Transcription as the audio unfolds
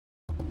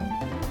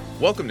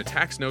Welcome to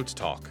Tax Notes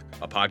Talk,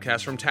 a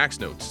podcast from Tax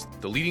Notes,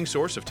 the leading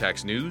source of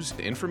tax news,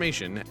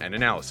 information, and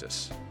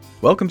analysis.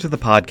 Welcome to the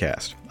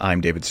podcast.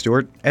 I'm David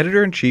Stewart,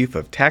 Editor-in-Chief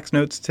of Tax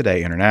Notes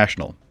Today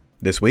International.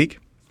 This week,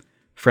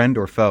 friend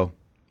or foe?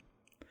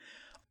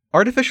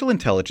 Artificial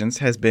intelligence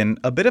has been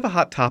a bit of a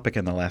hot topic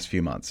in the last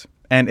few months,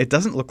 and it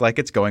doesn't look like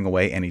it's going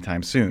away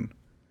anytime soon.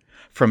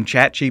 From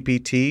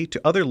ChatGPT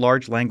to other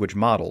large language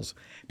models,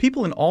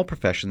 people in all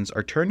professions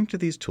are turning to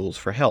these tools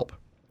for help.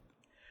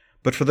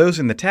 But for those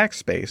in the tax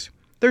space,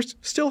 there's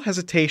still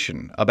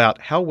hesitation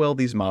about how well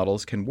these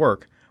models can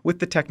work with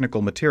the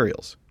technical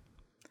materials.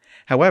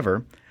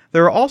 However,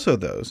 there are also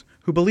those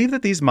who believe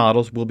that these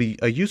models will be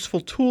a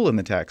useful tool in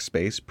the tax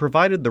space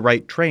provided the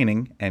right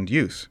training and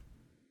use.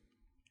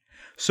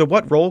 So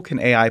what role can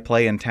AI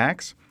play in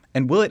tax,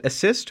 and will it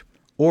assist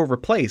or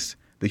replace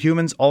the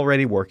humans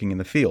already working in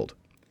the field?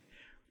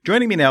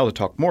 Joining me now to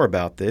talk more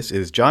about this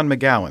is John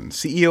McGowan,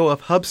 CEO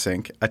of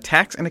HubSync, a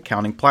tax and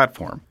accounting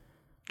platform.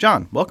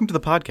 John, welcome to the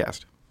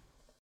podcast.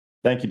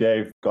 Thank you,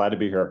 Dave. Glad to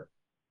be here.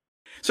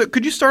 So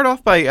could you start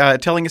off by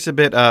telling us a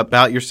bit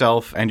about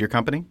yourself and your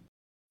company?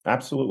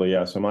 Absolutely,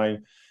 yeah. So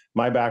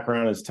my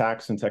background is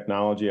tax and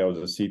technology. I was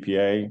a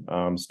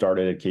CPA,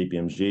 started at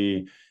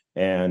KPMG,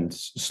 and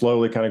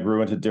slowly kind of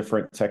grew into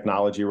different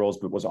technology roles,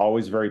 but was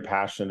always very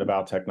passionate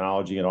about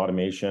technology and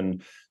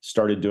automation.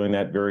 Started doing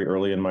that very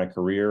early in my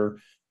career.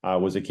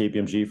 Was at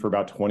KPMG for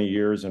about 20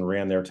 years and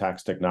ran their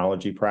tax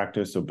technology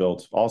practice. So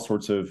built all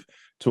sorts of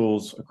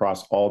tools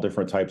across all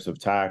different types of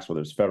tax,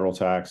 whether it's federal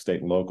tax, state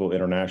and local,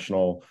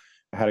 international.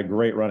 I had a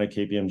great run at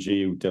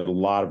KPMG, did a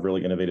lot of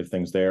really innovative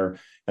things there.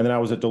 And then I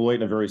was at Deloitte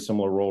in a very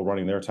similar role,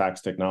 running their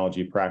tax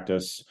technology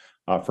practice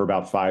for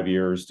about 5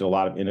 years, did a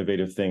lot of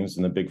innovative things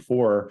in the Big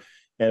Four.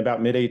 And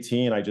about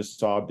mid-18, I just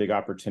saw a big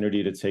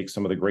opportunity to take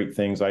some of the great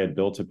things I had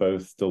built at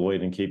both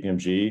Deloitte and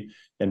KPMG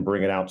and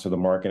bring it out to the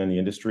market and the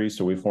industry.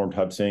 So we formed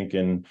HubSync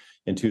in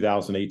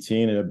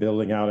 2018 and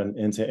building out an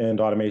end-to-end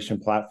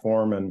automation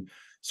platform and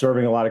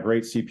serving a lot of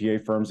great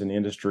CPA firms in the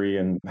industry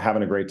and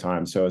having a great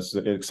time. So it's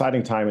an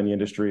exciting time in the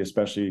industry,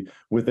 especially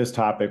with this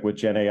topic, with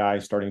Gen AI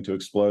starting to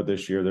explode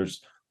this year.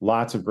 There's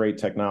lots of great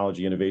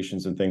technology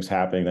innovations and things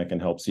happening that can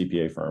help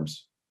CPA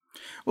firms.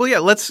 Well, yeah,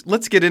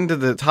 let's get into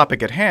the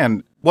topic at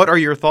hand. What are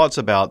your thoughts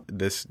about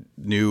this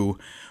new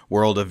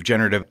world of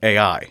generative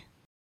AI?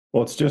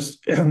 Well,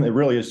 it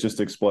really is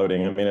just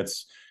exploding. I mean,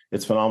 it's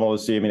phenomenal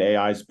to see. I mean,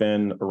 AI's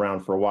been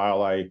around for a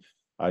while.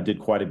 I did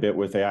quite a bit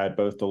with AI at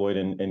both Deloitte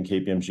and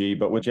KPMG,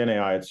 but with Gen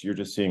AI, you're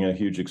just seeing a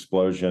huge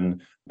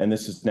explosion. And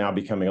this is now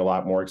becoming a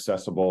lot more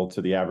accessible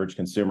to the average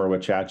consumer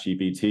with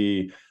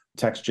ChatGPT.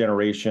 Text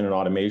generation and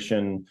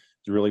automation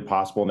is really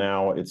possible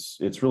now. It's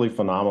really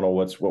phenomenal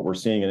what we're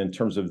seeing. And in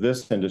terms of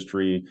this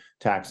industry,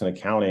 tax and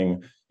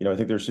accounting, I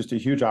think there's just a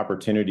huge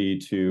opportunity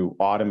to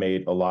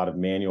automate a lot of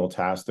manual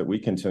tasks that we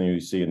continue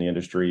to see in the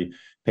industry,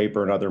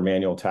 paper and other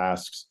manual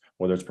tasks,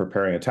 whether it's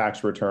preparing a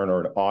tax return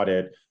or an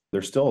audit.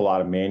 There's still a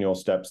lot of manual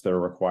steps that are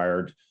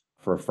required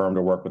for a firm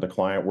to work with a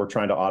client. We're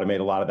trying to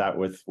automate a lot of that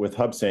with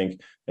HubSync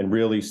and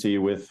really see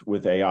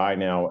with AI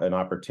now an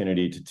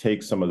opportunity to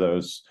take some of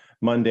those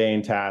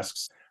mundane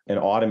tasks and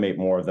automate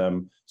more of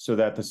them so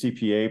that the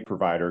CPA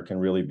provider can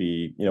really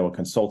be, a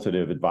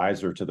consultative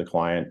advisor to the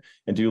client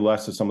and do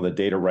less of some of the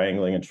data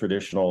wrangling and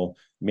traditional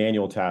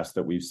manual tasks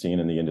that we've seen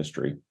in the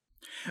industry.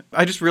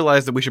 I just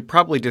realized that we should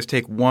probably just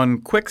take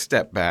one quick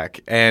step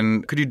back.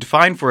 And could you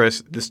define for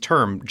us this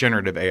term,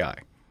 generative AI?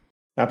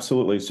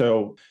 Absolutely.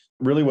 So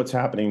really what's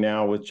happening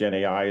now with Gen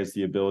AI is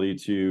the ability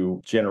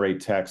to generate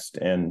text.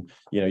 And,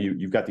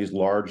 you've got these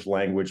large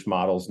language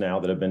models now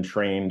that have been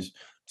trained.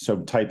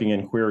 So typing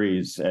in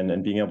queries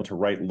and being able to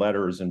write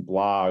letters and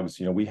blogs,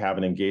 we have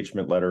an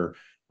engagement letter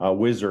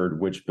wizard,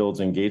 which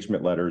builds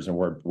engagement letters, and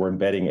we're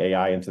embedding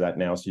AI into that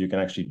now. So you can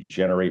actually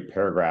generate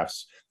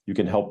paragraphs. You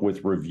can help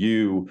with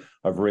review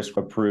of risk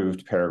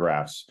approved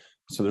paragraphs.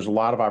 So there's a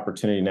lot of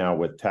opportunity now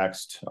with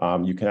text.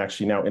 You can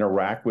actually now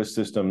interact with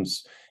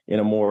systems in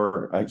a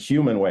more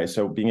human way.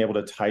 So being able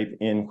to type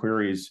in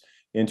queries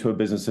into a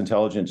business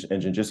intelligence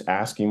engine, just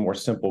asking more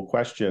simple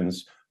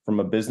questions from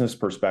a business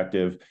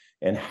perspective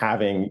and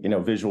having,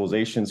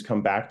 visualizations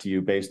come back to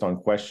you based on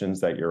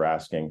questions that you're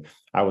asking.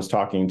 I was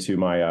talking to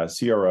my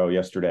CRO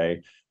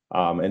yesterday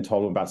and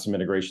told him about some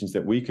integrations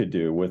that we could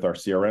do with our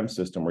CRM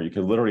system, where you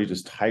could literally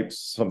just type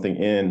something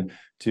in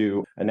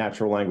to a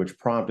natural language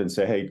prompt and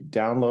say, hey,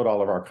 download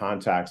all of our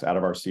contacts out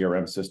of our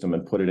CRM system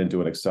and put it into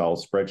an Excel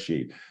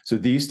spreadsheet. So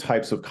these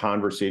types of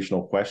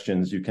conversational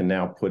questions you can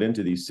now put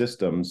into these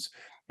systems,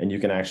 and you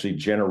can actually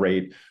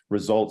generate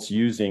results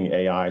using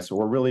AI. So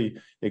we're really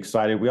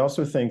excited. We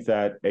also think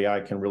that AI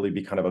can really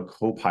be kind of a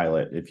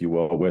co-pilot, if you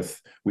will.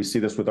 We see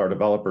this with our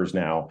developers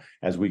now.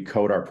 As we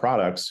code our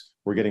products,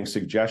 we're getting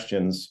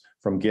suggestions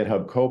from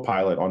GitHub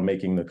Copilot on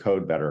making the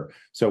code better.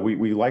 So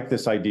we like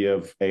this idea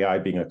of AI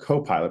being a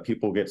co-pilot.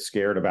 People get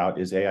scared about,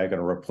 is AI going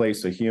to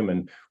replace a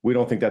human? We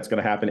don't think that's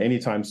going to happen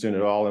anytime soon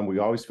at all. And we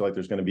always feel like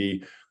there's going to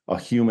be a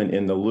human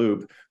in the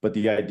loop. But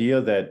the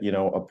idea that,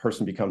 a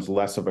person becomes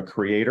less of a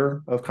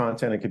creator of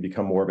content and can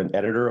become more of an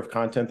editor of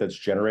content that's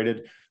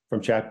generated from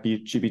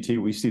ChatGPT,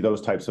 we see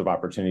those types of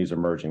opportunities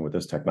emerging with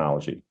this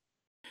technology.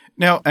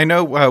 Now, I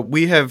know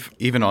we have,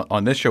 even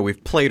on this show,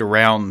 we've played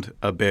around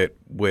a bit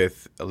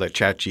with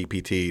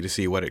ChatGPT to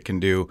see what it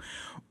can do.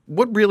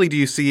 What really do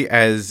you see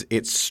as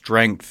its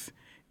strength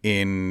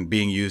in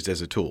being used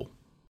as a tool?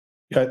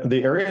 Yeah,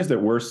 the areas that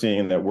we're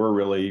seeing that we're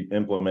really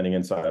implementing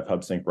inside of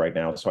HubSync right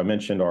now. So I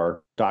mentioned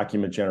our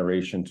document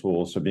generation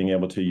tools. So being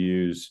able to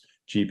use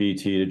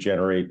GPT to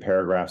generate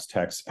paragraphs,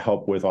 text,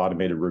 help with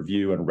automated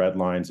review and red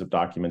lines of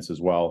documents as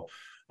well.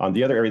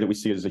 The other area that we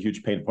see as a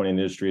huge pain point in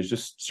the industry is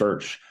just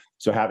search.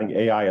 So having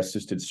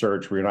AI-assisted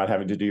search, where you're not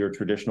having to do your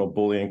traditional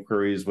Boolean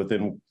queries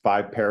within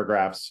 5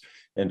 paragraphs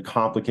and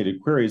complicated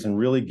queries, and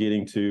really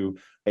getting to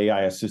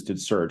AI-assisted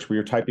search, where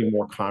you're typing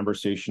more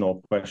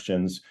conversational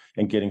questions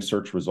and getting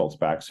search results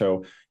back.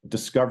 So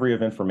discovery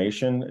of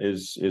information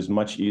is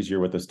much easier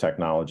with this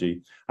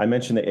technology. I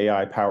mentioned the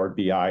AI-powered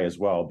BI as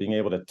well, being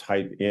able to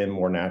type in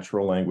more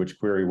natural language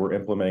query. We're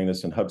implementing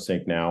this in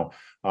HubSync now,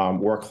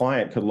 where a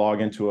client could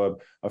log into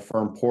a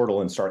firm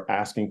portal and start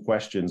asking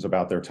questions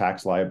about their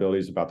tax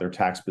liabilities, about their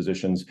tax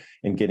positions,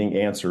 and getting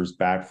answers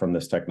back from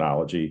this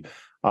technology.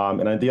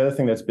 And the other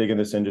thing that's big in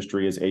this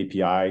industry is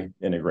API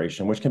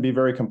integration, which can be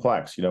very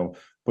complex,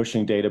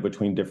 pushing data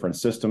between different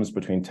systems,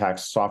 between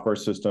tax software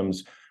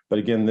systems. But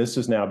again, this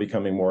is now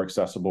becoming more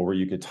accessible, where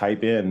you could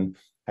type in,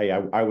 hey,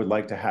 I would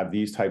like to have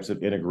these types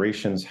of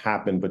integrations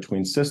happen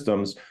between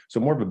systems.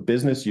 So more of a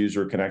business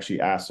user can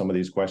actually ask some of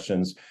these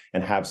questions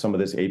and have some of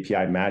this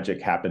API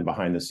magic happen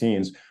behind the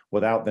scenes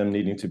without them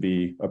needing to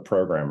be a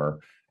programmer.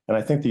 And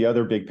I think the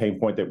other big pain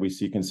point that we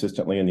see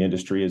consistently in the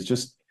industry is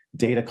just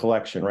data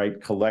collection,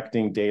 right?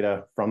 Collecting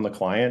data from the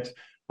client,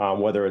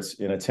 whether it's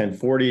in a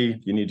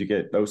 1040, you need to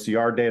get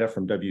OCR data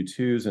from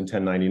W-2s and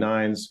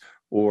 1099s,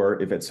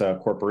 or if it's a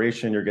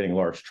corporation, you're getting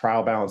large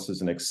trial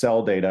balances and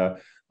Excel data.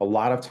 A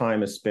lot of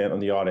time is spent on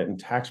the audit and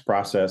tax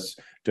process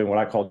doing what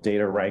I call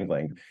data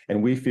wrangling.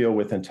 And we feel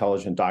with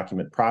intelligent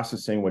document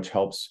processing, which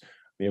helps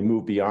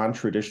move beyond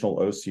traditional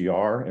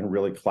OCR and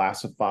really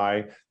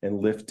classify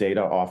and lift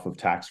data off of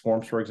tax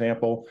forms, for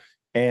example,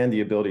 and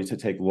the ability to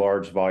take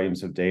large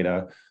volumes of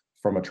data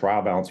from a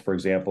trial balance, for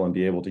example, and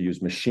be able to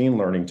use machine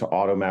learning to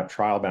auto map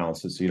trial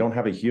balances. So you don't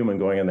have a human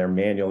going in there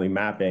manually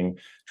mapping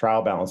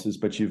trial balances,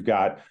 but you've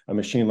got a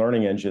machine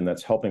learning engine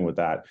that's helping with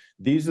that.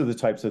 These are the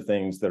types of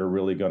things that are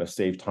really going to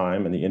save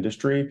time in the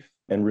industry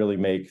and really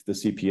make the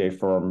CPA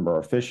firm more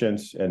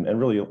efficient and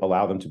really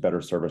allow them to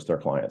better service their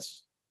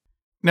clients.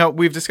 Now,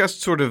 we've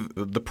discussed sort of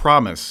the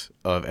promise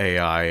of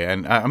AI,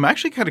 and I'm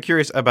actually kind of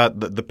curious about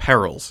the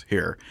perils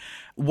here.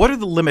 What are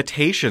the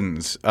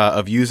limitations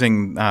of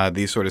using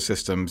these sort of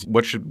systems?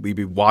 What should we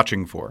be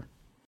watching for?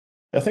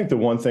 I think the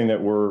one thing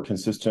that we're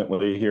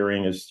consistently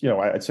hearing is,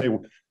 I'd say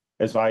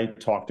as I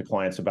talk to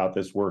clients about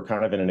this, we're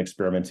kind of in an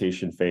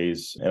experimentation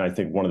phase. And I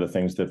think one of the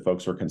things that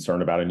folks are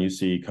concerned about, and you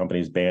see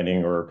companies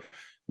banning or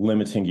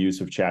limiting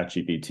use of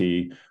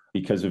ChatGPT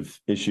because of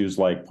issues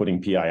like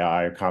putting PII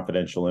or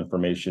confidential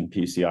information,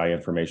 PCI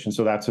information.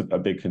 So that's a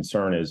big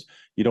concern, is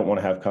you don't want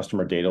to have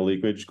customer data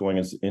leakage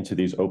going into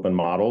these open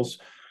models.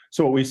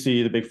 So what we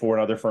see the Big Four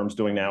and other firms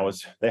doing now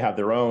is they have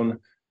their own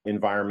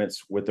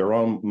environments with their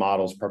own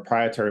models,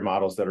 proprietary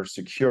models that are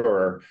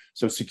secure.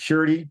 So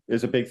security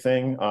is a big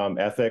thing,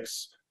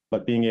 ethics,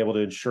 but being able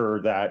to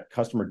ensure that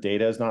customer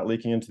data is not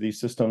leaking into these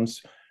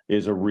systems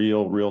is a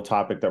real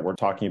topic that we're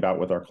talking about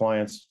with our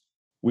clients.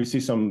 We see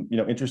some,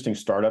 interesting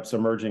startups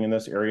emerging in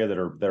this area that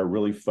are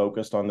really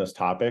focused on this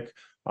topic.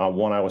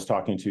 One I was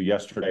talking to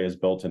yesterday has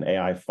built an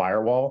AI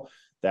firewall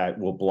that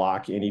will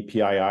block any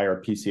PII or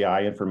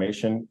PCI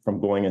information from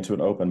going into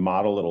an open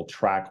model. It'll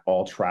track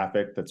all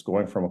traffic that's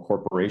going from a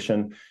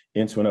corporation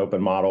into an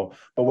open model.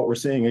 But what we're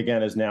seeing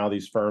again is now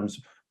these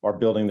firms are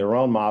building their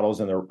own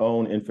models and their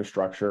own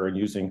infrastructure and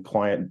using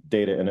client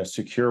data in a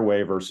secure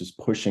way versus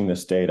pushing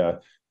this data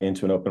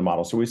into an open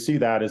model. So we see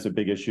that as a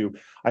big issue.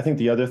 I think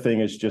the other thing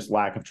is just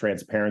lack of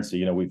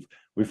transparency.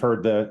 We've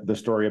heard the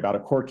story about a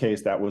court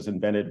case that was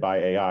invented by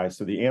AI.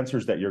 So the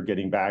answers that you're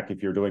getting back,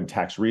 if you're doing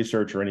tax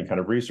research or any kind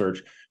of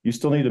research, you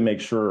still need to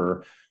make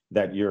sure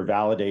that you're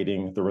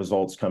validating the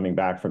results coming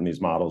back from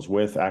these models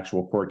with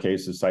actual court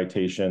cases,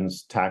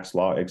 citations, tax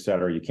law, et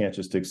cetera. You can't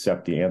just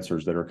accept the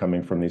answers that are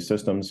coming from these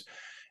systems.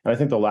 And I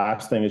think the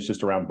last thing is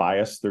just around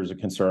bias. There's a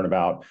concern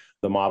about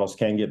the models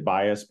can get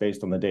biased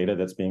based on the data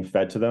that's being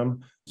fed to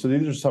them. So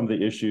these are some of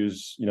the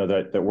issues,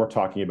 that we're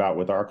talking about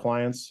with our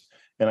clients.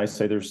 And I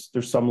say there's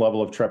some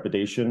level of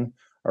trepidation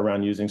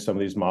around using some of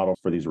these models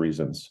for these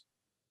reasons.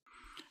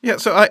 Yeah,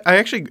 so I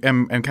actually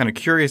am kind of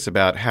curious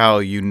about how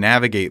you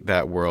navigate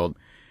that world.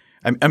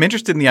 I'm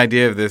interested in the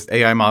idea of this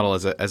AI model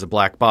as a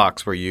black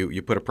box where you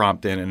put a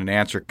prompt in and an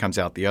answer comes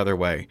out the other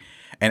way.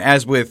 And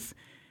as with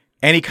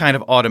any kind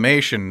of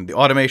automation, the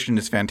automation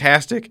is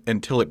fantastic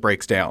until it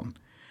breaks down.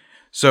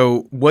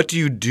 So what do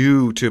you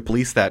do to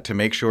police that, to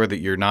make sure that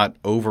you're not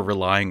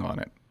over-relying on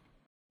it?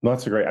 No,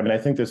 that's great. I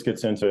think this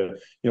gets into,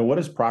 what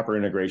does proper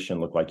integration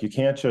look like? You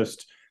can't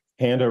just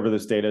hand over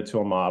this data to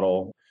a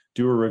model,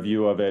 do a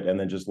review of it, and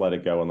then just let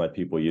it go and let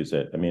people use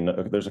it. I mean,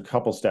 there's a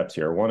couple steps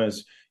here. One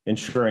is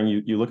ensuring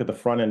you look at the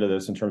front end of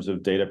this in terms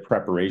of data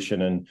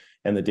preparation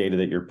and the data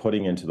that you're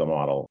putting into the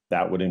model.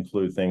 That would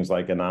include things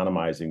like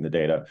anonymizing the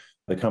data.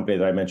 The company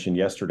that I mentioned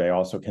yesterday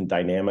also can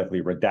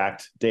dynamically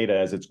redact data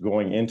as it's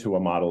going into a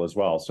model as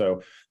well.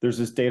 So there's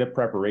this data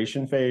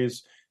preparation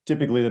phase.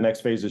 Typically, the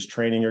next phase is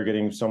training. You're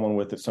getting someone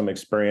with some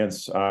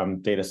experience,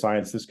 data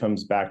science. This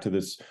comes back to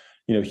this,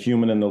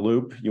 human in the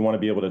loop. You want to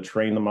be able to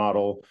train the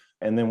model.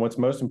 And then what's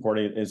most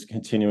important is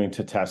continuing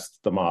to test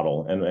the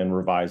model and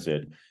revise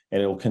it.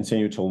 And it will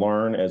continue to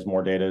learn as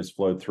more data is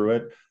flowed through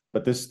it.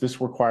 But this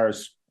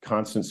requires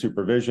constant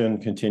supervision,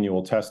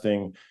 continual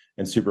testing,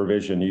 and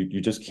supervision. You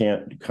just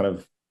can't kind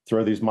of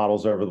throw these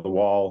models over the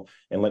wall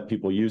and let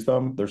people use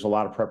them. There's a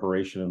lot of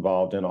preparation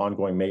involved and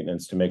ongoing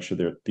maintenance to make sure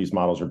that these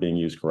models are being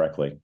used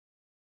correctly.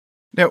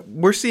 Now,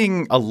 we're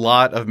seeing a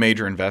lot of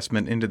major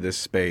investment into this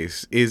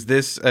space. Is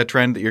this a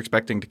trend that you're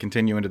expecting to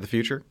continue into the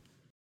future?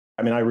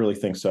 I mean, I really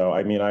think so.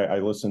 I mean, I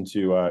listened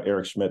to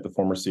Eric Schmidt, the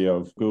former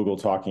CEO of Google,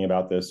 talking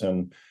about this.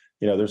 And,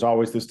 there's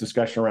always this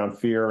discussion around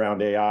fear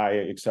around AI,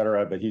 et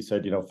cetera. But he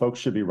said, folks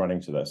should be running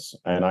to this.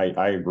 And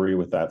I agree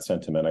with that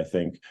sentiment. I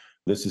think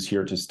this is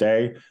here to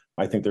stay.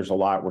 I think there's a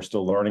lot we're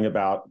still learning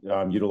about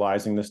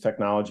utilizing this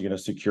technology in a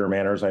secure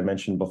manner, as I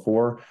mentioned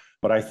before.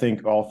 But I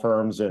think all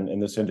firms in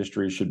this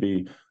industry should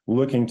be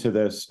looking to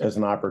this as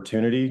an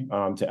opportunity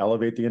to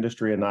elevate the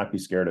industry and not be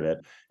scared of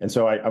it. And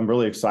so I'm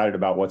really excited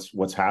about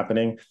what's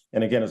happening.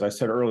 And again, as I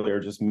said earlier,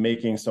 just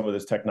making some of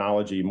this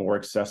technology more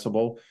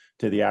accessible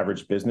to the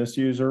average business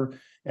user,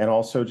 and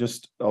also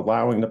just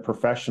allowing the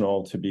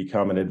professional to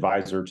become an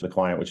advisor to the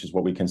client, which is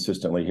what we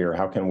consistently hear.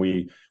 How can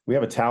we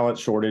have a talent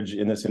shortage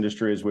in this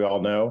industry, as we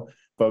all know.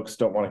 Folks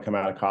don't want to come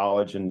out of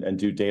college and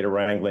do data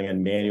wrangling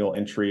and manual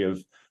entry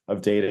of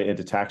data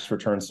into tax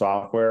return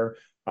software.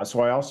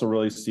 So I also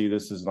really see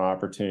this as an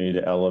opportunity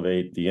to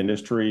elevate the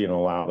industry and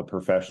allow the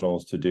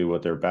professionals to do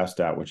what they're best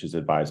at, which is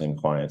advising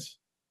clients.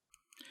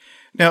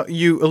 Now,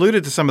 you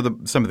alluded to some of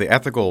the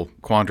ethical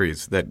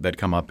quandaries that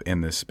come up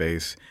in this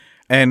space.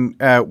 And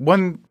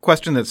one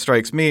question that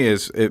strikes me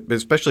is,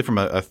 especially from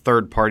a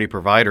third-party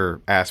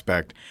provider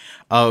aspect,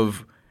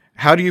 of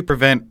how do you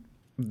prevent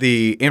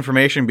the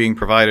information being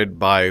provided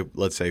by,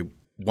 let's say,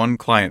 one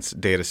client's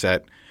data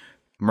set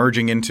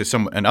merging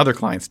into another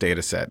client's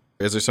data set?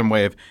 Is there some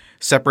way of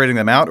separating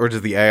them out, or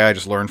does the AI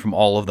just learn from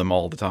all of them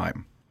all the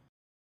time?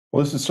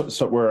 Well, this is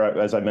so where,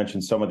 as I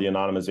mentioned, some of the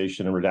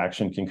anonymization and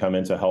redaction can come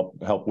in to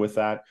help with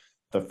that.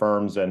 The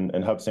firms and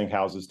HubSync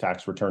houses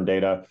tax return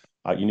data.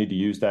 You need to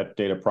use that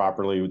data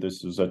properly.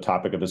 This is a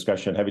topic of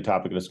discussion, heavy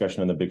topic of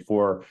discussion in the Big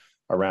Four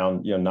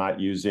around not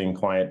using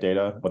client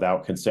data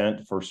without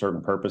consent for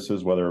certain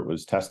purposes, whether it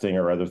was testing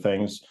or other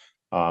things.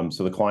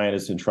 So the client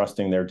is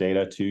entrusting their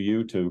data to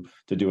you to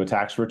do a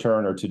tax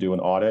return or to do an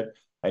audit.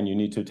 And you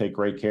need to take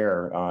great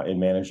care in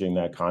managing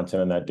that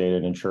content and that data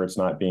and ensure it's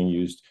not being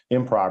used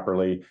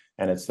improperly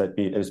and it's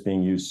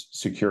being used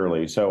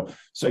securely. So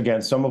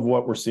again, some of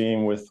what we're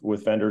seeing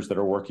with vendors that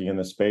are working in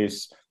this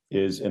space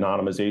is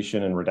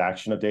anonymization and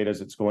redaction of data as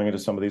it's going into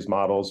some of these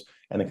models,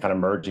 and then kind of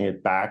merging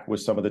it back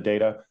with some of the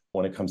data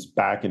when it comes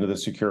back into the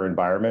secure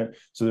environment.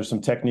 So there's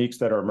some techniques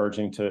that are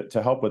emerging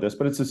to help with this,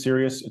 but it's a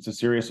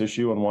serious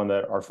issue, and one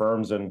that our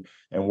firms and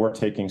we're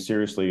taking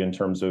seriously in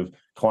terms of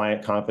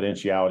client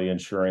confidentiality,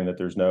 ensuring that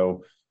there's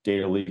no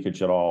data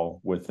leakage at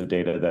all with the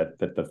data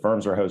that the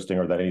firms are hosting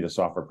or that any of the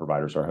software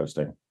providers are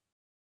hosting.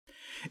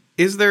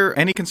 Is there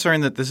any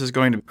concern that this is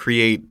going to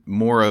create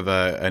more of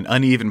an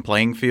uneven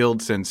playing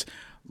field, since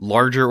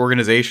larger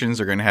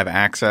organizations are going to have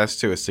access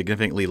to a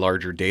significantly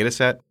larger data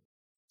set?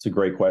 It's a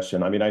great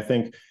question. I mean, I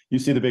think you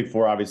see the Big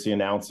Four obviously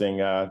announcing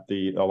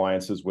the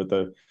alliances with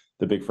the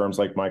big firms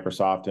like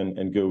Microsoft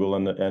and Google,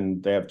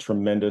 and they have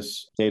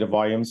tremendous data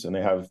volumes, and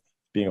they have,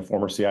 being a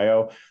former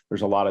CIO,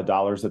 there's a lot of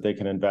dollars that they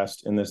can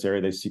invest in this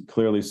area. They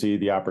clearly see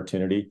the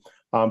opportunity.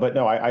 But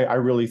no, I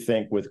really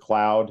think with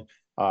cloud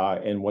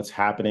and what's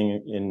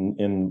happening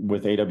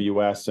with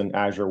AWS and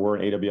Azure, we're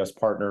an AWS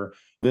partner.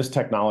 This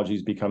technology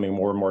is becoming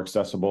more and more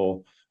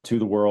accessible to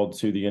the world,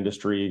 to the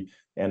industry.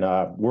 And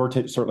we're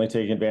certainly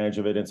taking advantage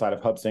of it inside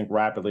of HubSync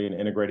rapidly and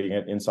integrating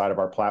it inside of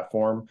our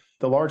platform.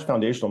 The large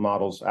foundational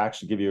models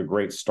actually give you a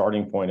great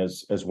starting point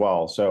as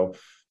well. So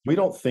we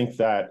don't think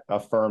that a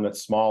firm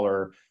that's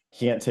smaller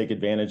can't take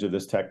advantage of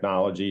this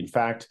technology. In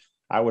fact,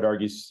 I would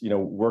argue,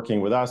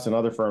 working with us and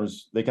other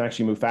firms, they can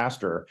actually move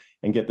faster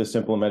and get this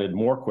implemented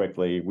more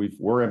quickly.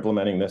 We're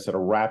implementing this at a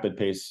rapid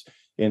pace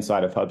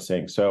inside of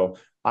HubSync. So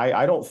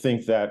I don't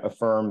think that a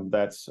firm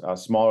that's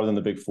smaller than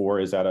the Big Four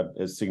is at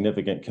a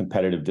significant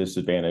competitive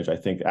disadvantage. I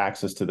think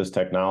access to this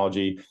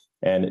technology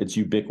and its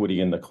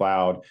ubiquity in the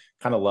cloud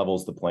kind of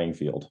levels the playing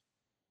field.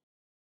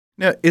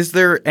 Now, is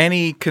there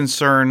any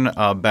concern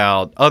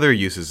about other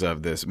uses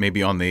of this,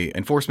 maybe on the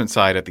enforcement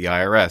side at the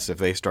IRS, if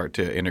they start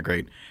to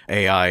integrate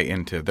AI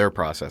into their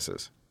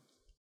processes?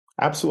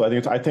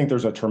 Absolutely. I think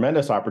there's a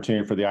tremendous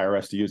opportunity for the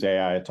IRS to use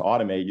AI to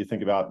automate. You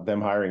think about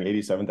them hiring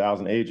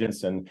 87,000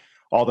 agents and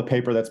all the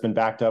paper that's been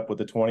backed up with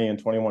the 20 and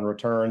 21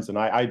 returns. And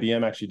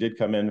IBM actually did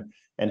come in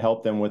and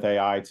help them with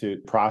AI to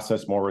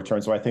process more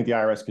returns. So I think the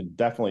IRS could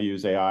definitely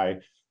use AI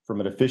from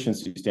an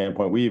efficiency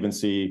standpoint. We even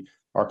see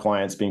our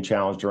clients being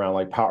challenged around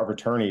like power of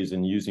attorneys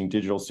and using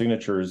digital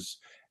signatures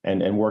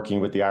and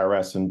working with the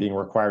IRS and being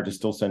required to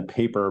still send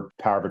paper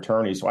power of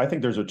attorney. So I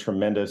think there's a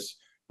tremendous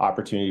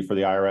opportunity for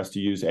the IRS to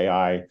use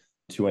AI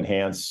to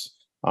enhance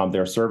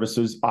their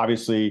services.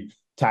 Obviously,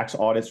 tax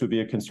audits would be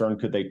a concern.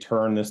 Could they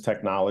turn this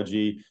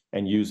technology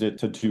and use it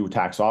to do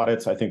tax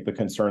audits? I think the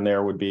concern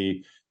there would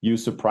be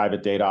use of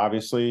private data,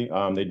 obviously.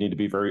 They'd need to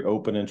be very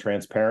open and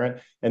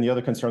transparent. And the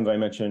other concern that I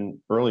mentioned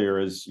earlier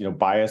is,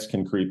 bias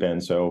can creep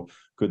in. So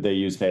could they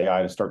use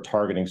AI to start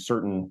targeting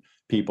certain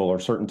people or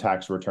certain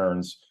tax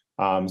returns?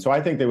 So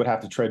I think they would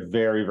have to tread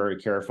very, very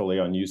carefully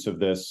on use of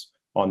this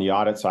on the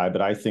audit side,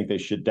 but I think they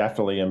should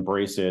definitely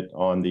embrace it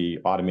on the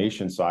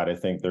automation side. I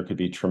think there could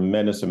be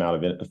tremendous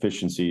amount of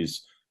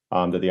efficiencies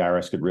that the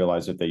IRS could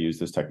realize if they use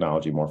this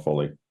technology more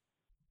fully.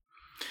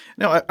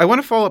 Now, I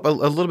want to follow up a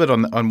little bit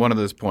on one of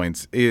those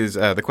points is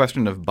the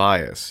question of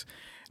bias.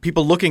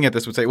 People looking at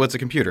this would say, well, it's a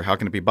computer. How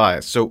can it be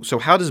biased? So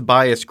how does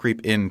bias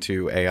creep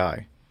into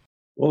AI?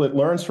 Well, it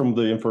learns from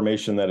the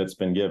information that it's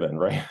been given,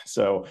 right?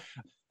 So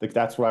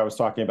that's what I was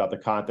talking about, the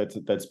content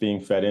that's being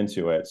fed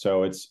into it.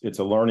 So it's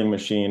a learning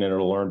machine, and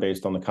it'll learn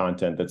based on the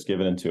content that's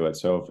given into it.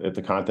 So if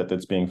the content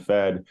that's being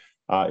fed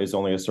is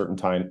only a certain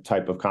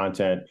type of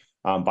content,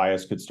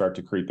 bias could start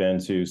to creep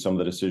into some of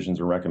the decisions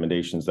and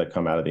recommendations that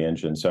come out of the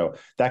engine. So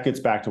that gets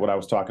back to what I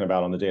was talking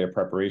about on the data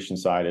preparation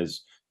side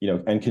is,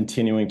 and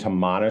continuing to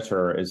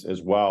monitor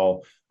as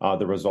well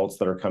the results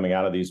that are coming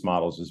out of these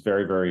models is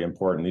very, very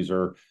important. These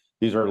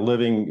are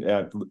living,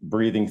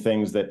 breathing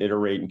things that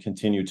iterate and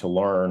continue to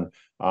learn.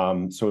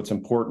 So it's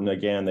important,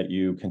 again, that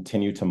you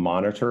continue to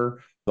monitor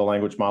the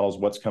language models,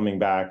 what's coming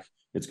back.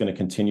 It's going to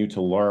continue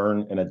to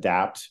learn and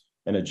adapt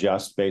and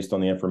adjust based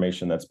on the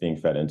information that's being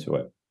fed into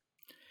it.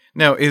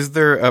 Now, is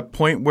there a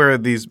point where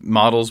these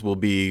models will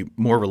be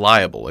more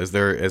reliable? Is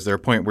there a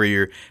point where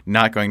you're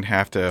not going to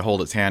have to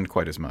hold its hand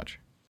quite as much?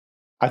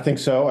 I think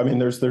so. I mean,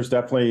 there's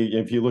definitely,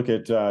 if you look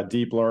at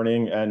deep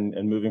learning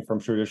and moving from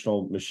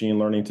traditional machine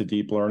learning to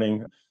deep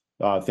learning,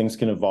 things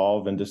can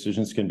evolve and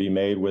decisions can be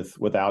made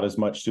without as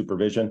much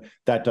supervision.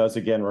 That does,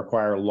 again,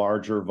 require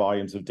larger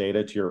volumes of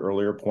data, to your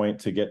earlier point,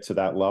 to get to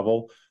that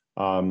level.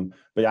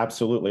 But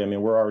absolutely, I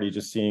mean, we're already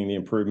just seeing the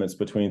improvements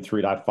between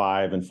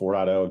 3.5 and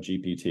 4.0 of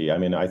GPT. I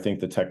mean, I think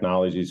the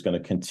technology is going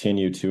to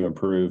continue to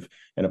improve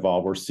and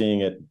evolve. We're seeing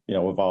it,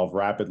 evolve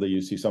rapidly.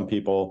 You see some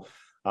people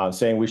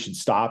saying we should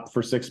stop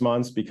for 6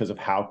 months because of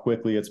how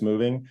quickly it's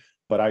moving.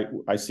 But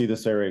I see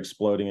this area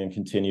exploding and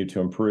continue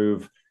to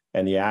improve,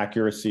 and the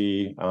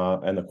accuracy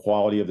and the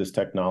quality of this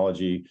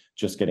technology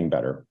just getting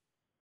better.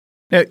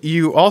 Now,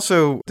 you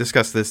also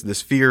discussed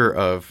this fear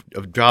of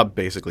job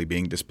basically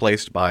being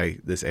displaced by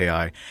this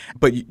AI,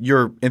 but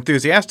you're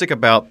enthusiastic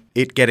about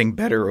it getting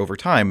better over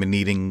time and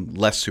needing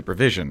less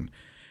supervision.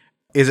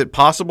 Is it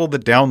possible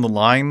that down the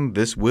line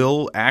this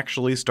will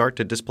actually start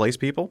to displace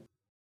people?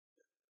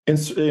 In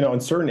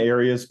certain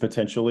areas,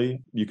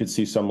 potentially, you could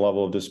see some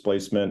level of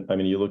displacement. I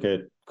mean, you look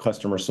at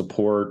customer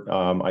support,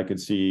 I could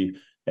see,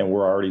 and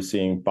we're already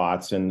seeing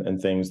bots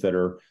and things that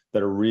are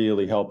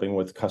really helping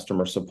with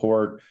customer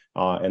support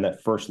and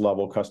that first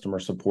level customer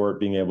support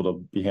being able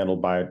to be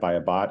handled by a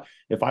bot.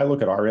 If I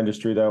look at our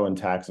industry, though, in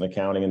tax and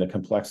accounting and the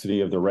complexity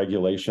of the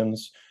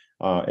regulations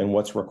and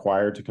what's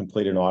required to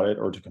complete an audit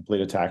or to complete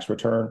a tax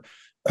return,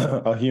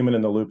 a human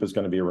in the loop is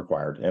going to be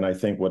required. And I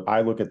think what I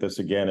look at this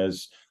again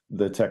is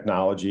the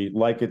technology,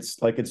 like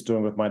it's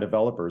doing with my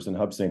developers in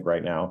HubSync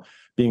right now,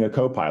 being a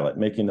co-pilot,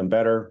 making them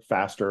better,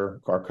 faster.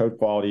 Our code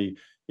quality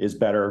is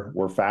better.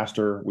 We're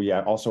faster. We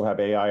also have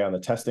AI on the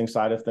testing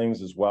side of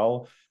things as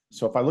well.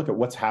 So if I look at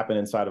what's happened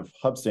inside of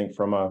HubSync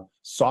from a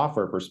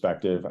software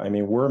perspective, I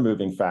mean, we're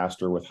moving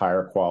faster with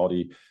higher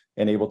quality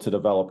and able to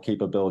develop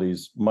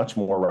capabilities much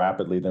more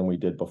rapidly than we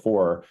did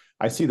before.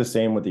 I see the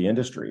same with the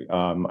industry.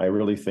 I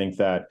really think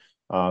that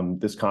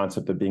this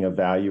concept of being a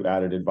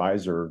value-added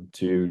advisor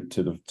to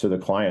the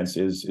clients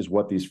is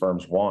what these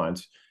firms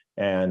want.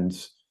 And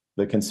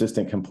the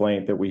consistent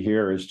complaint that we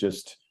hear is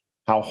just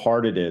how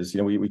hard it is.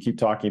 We keep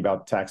talking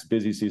about tax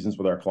busy seasons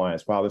with our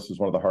clients. Wow, this is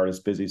one of the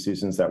hardest busy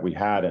seasons that we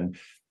had. And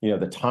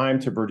the time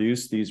to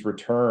produce these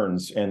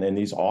returns and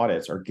these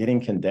audits are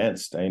getting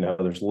condensed.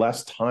 There's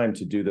less time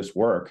to do this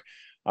work.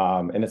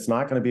 And it's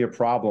not going to be a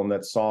problem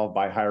that's solved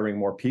by hiring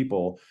more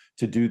people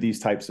to do these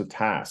types of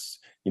tasks.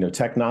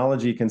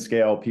 Technology can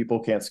scale, people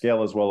can't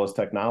scale as well as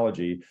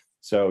technology.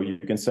 So you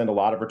can send a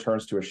lot of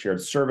returns to a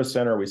shared service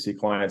center. We see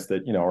clients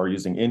that, are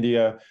using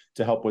India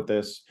to help with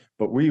this,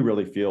 but we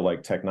really feel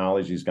like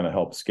technology is going to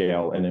help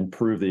scale and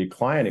improve the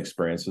client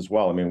experience as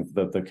well. I mean,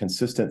 the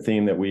consistent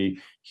theme that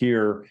we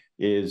hear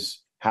is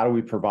how do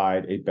we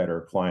provide a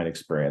better client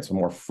experience, a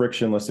more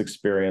frictionless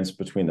experience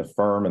between the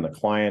firm and the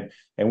client?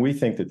 And we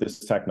think that this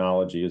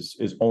technology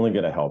is only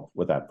going to help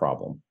with that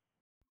problem.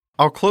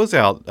 I'll close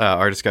out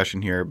our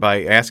discussion here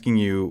by asking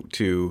you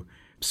to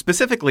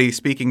specifically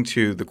speaking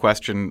to the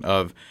question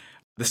of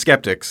the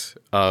skeptics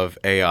of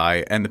AI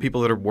and the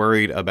people that are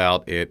worried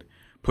about it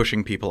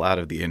pushing people out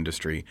of the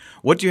industry.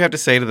 What do you have to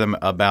say to them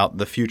about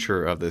the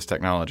future of this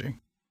technology?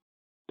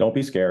 Don't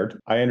be scared.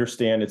 I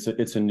understand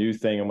it's a new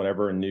thing, and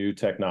whenever a new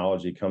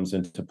technology comes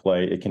into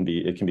play, it can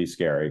be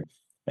scary.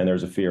 And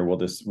there's a fear: will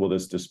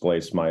this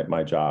displace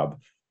my job?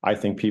 I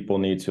think people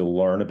need to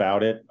learn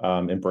about it,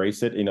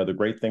 embrace it. The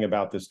great thing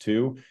about this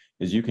too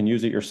is you can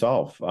use it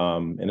yourself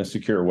in a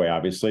secure way,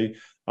 obviously,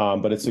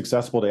 but it's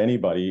accessible to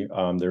anybody.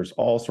 There's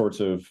all sorts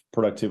of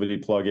productivity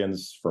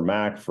plugins for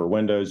Mac, for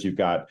Windows. You've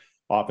got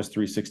Office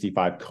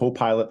 365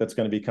 Copilot that's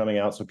going to be coming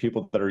out. So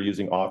people that are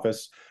using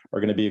Office are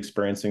going to be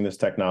experiencing this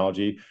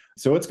technology.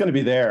 So it's going to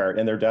be there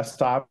in their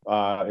desktop.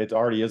 It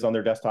already is on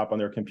their desktop, on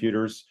their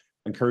computers.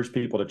 Encourage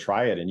people to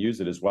try it and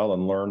use it as well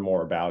and learn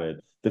more about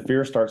it. The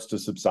fear starts to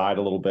subside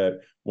a little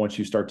bit once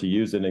you start to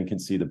use it and can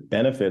see the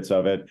benefits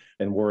of it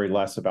and worry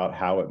less about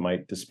how it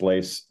might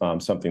displace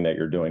something that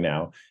you're doing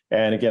now.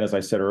 And again, as I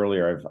said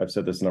earlier, I've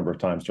said this a number of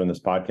times during this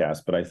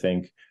podcast, but I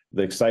think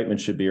the excitement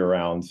should be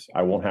around,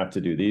 I won't have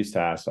to do these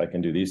tasks. I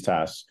can do these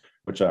tasks,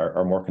 which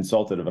are more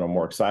consultative and I'm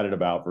more excited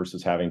about,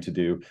 versus having to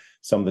do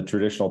some of the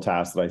traditional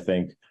tasks that I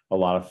think a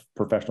lot of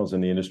professionals in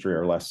the industry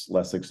are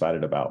less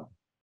excited about.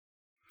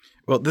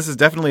 Well, this is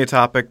definitely a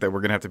topic that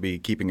we're going to have to be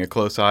keeping a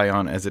close eye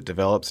on as it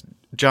develops.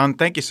 John,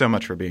 thank you so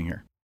much for being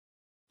here.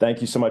 Thank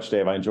you so much,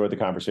 Dave. I enjoyed the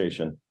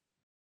conversation.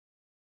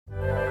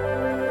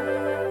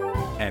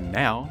 And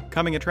now,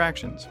 coming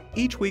attractions.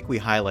 Each week we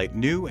highlight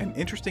new and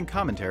interesting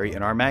commentary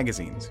in our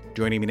magazines.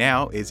 Joining me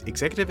now is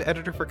Executive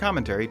Editor for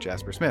Commentary,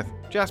 Jasper Smith.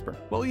 Jasper,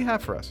 what will you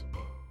have for us?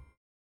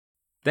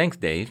 Thanks,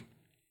 Dave.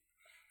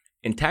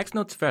 In Tax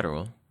Notes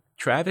Federal,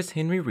 Travis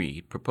Henry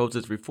Reed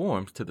proposes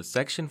reforms to the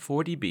Section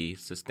 40B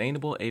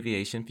Sustainable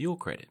Aviation Fuel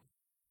Credit.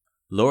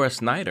 Laura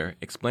Snyder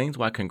explains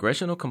why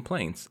congressional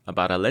complaints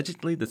about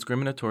allegedly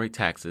discriminatory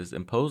taxes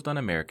imposed on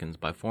Americans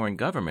by foreign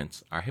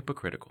governments are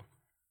hypocritical.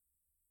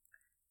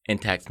 In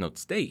Tax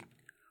Notes State,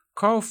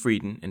 Carl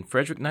Frieden and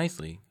Frederick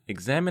Nicely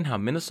examine how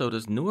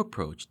Minnesota's new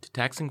approach to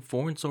taxing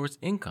foreign source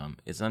income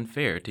is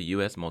unfair to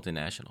U.S.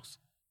 multinationals.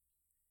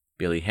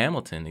 Billy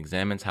Hamilton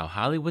examines how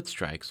Hollywood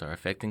strikes are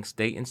affecting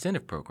state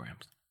incentive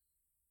programs.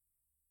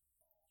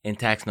 In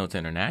Tax Notes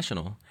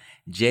International,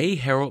 J.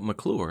 Harold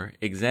McClure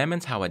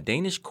examines how a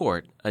Danish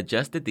court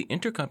adjusted the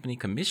intercompany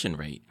commission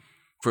rate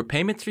for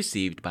payments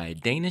received by a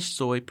Danish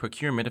soy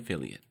procurement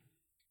affiliate.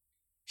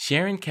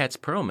 Sharon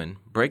Katz-Perlman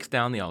breaks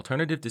down the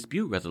alternative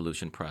dispute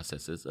resolution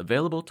processes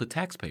available to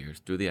taxpayers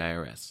through the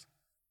IRS.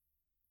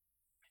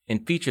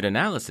 In Featured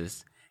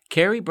Analysis,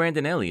 Carrie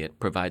Brandon Elliott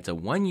provides a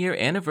one-year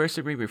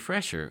anniversary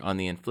refresher on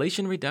the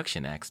Inflation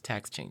Reduction Act's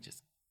tax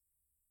changes.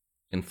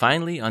 And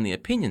finally, on the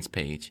Opinions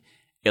page,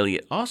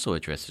 Elliott also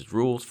addresses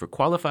rules for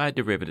qualified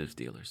derivatives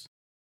dealers.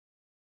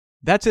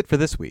 That's it for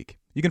this week.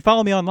 You can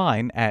follow me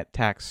online at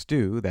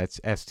TaxStew, that's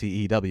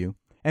S-T-E-W,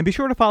 and be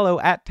sure to follow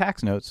at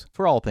Tax Notes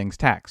for all things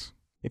tax.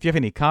 If you have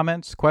any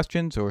comments,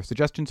 questions, or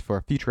suggestions for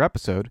a future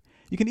episode,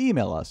 you can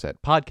email us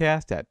at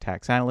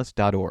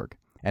podcast@taxanalyst.org.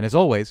 And as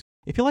always,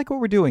 if you like what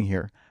we're doing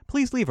here,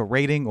 please leave a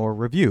rating or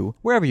review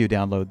wherever you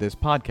download this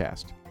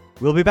podcast.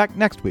 We'll be back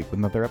next week with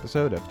another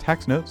episode of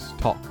Tax Notes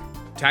Talk.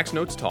 Tax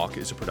Notes Talk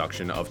is a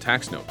production of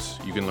Tax Notes.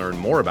 You can learn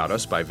more about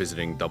us by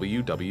visiting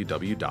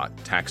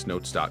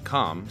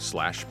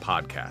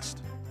www.taxnotes.com/podcast.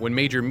 When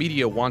major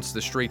media wants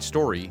the straight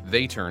story,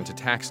 they turn to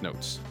Tax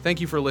Notes. Thank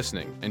you for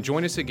listening, and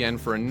join us again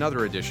for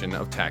another edition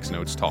of Tax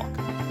Notes Talk.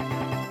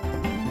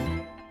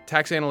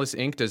 Tax Analysts,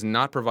 Inc. does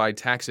not provide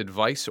tax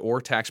advice or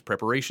tax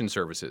preparation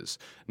services.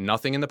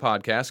 Nothing in the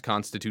podcast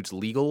constitutes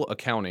legal,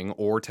 accounting,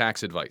 or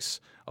tax advice.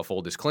 A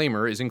full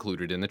disclaimer is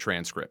included in the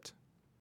transcript.